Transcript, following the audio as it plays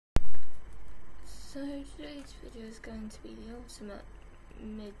So today's video is going to be the ultimate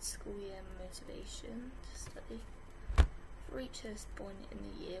mid-school year motivation to study. We've reached this point in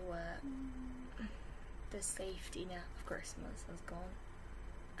the year where the safety net of Christmas has gone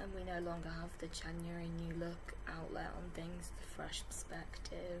and we no longer have the January new look outlet on things, the fresh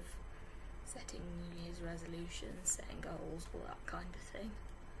perspective, setting New Year's resolutions, setting goals, all that kind of thing.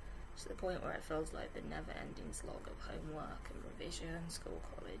 To the point where it feels like the never-ending slog of homework and revision, school,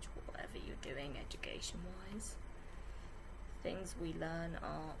 college, whatever you're doing education-wise. Things we learn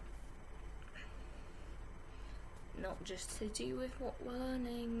are not just to do with what we're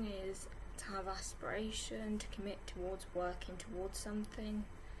learning, is to have aspiration, to commit towards working towards something,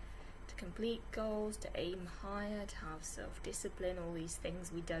 to complete goals, to aim higher, to have self-discipline, all these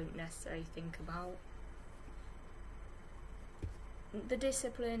things we don't necessarily think about. The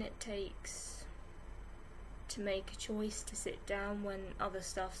discipline it takes to make a choice to sit down when other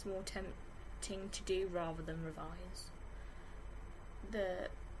stuff's more tempting to do rather than revise. The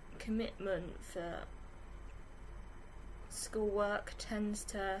commitment for schoolwork tends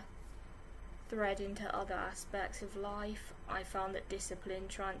to thread into other aspects of life. I found that discipline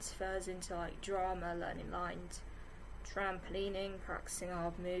transfers into like drama, learning lines, trampolining, practicing a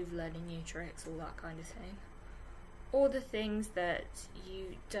hard move, learning new tricks, all that kind of thing. All the things that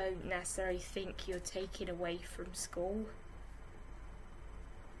you don't necessarily think you're taking away from school.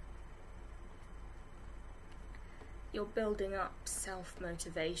 You're building up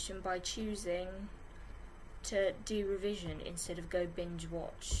self-motivation by choosing to do revision instead of go binge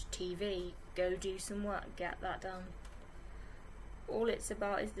watch TV. Go do some work, get that done. All it's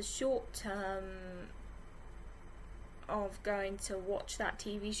about is the short term of going to watch that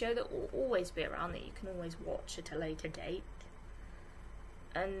TV show that will always be around, that you can always watch at a later date,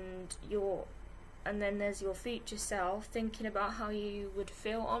 and then there's your future self thinking about how you would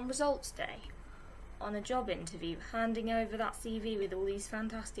feel on results day, on a job interview, handing over that CV with all these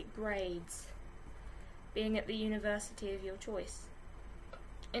fantastic grades, being at the university of your choice.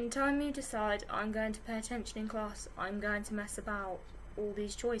 In time you decide, I'm going to pay attention in class, I'm going to mess about. All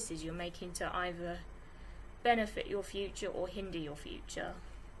these choices you're making to either benefit your future or hinder your future.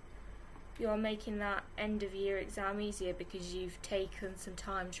 You're making that end of year exam easier because you've taken some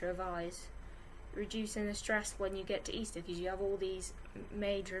time to revise, reducing the stress when you get to Easter because you have all these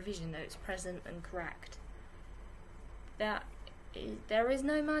made revision notes present and correct. There is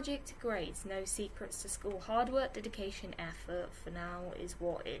no magic to grades, no secrets to school. Hard work, dedication, effort for now is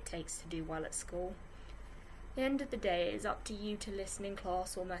what it takes to do well at school. At the end of the day, it is up to you to listen in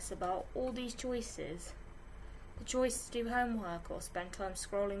class or mess about. All these choices, the choice to do homework or spend time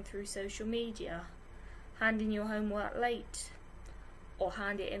scrolling through social media, hand in your homework late or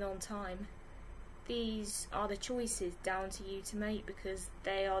hand it in on time, these are the choices down to you to make because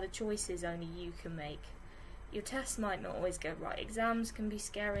they are the choices only you can make. Your tests might not always go right, exams can be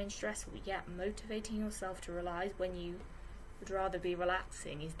scary and stressful, yet motivating yourself to realise when you would rather be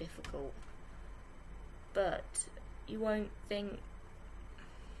relaxing is difficult. But you won't think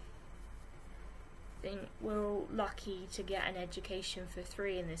we're lucky to get an education for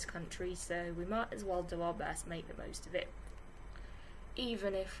free in this country, so we might as well do our best, make the most of it.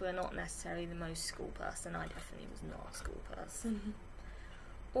 Even if we're not necessarily the most school person. I definitely was not a school person.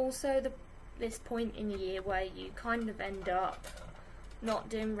 Also, this point in the year where you kind of end up not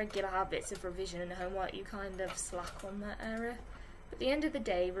doing regular habits of revision and homework, you kind of slack on that area. But at the end of the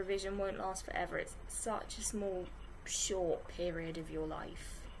day, revision won't last forever. It's such a small, short period of your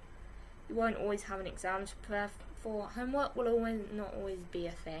life. You won't always have an exam to prepare for. Homework will not always be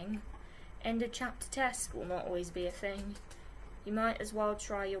a thing. End of chapter tests will not always be a thing. You might as well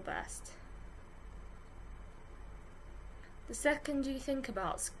try your best. The second you think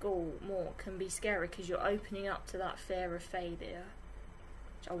about school more can be scary because you're opening up to that fear of failure,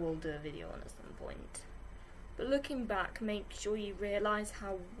 which I will do a video on at some point. But looking back, make sure you realise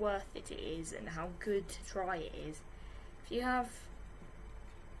how worth it is and how good to try it is. If you have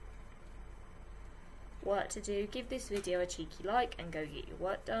work to do, give this video a cheeky like and go get your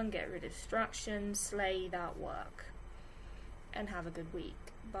work done, get rid of distractions, slay that work, and have a good week.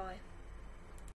 Bye.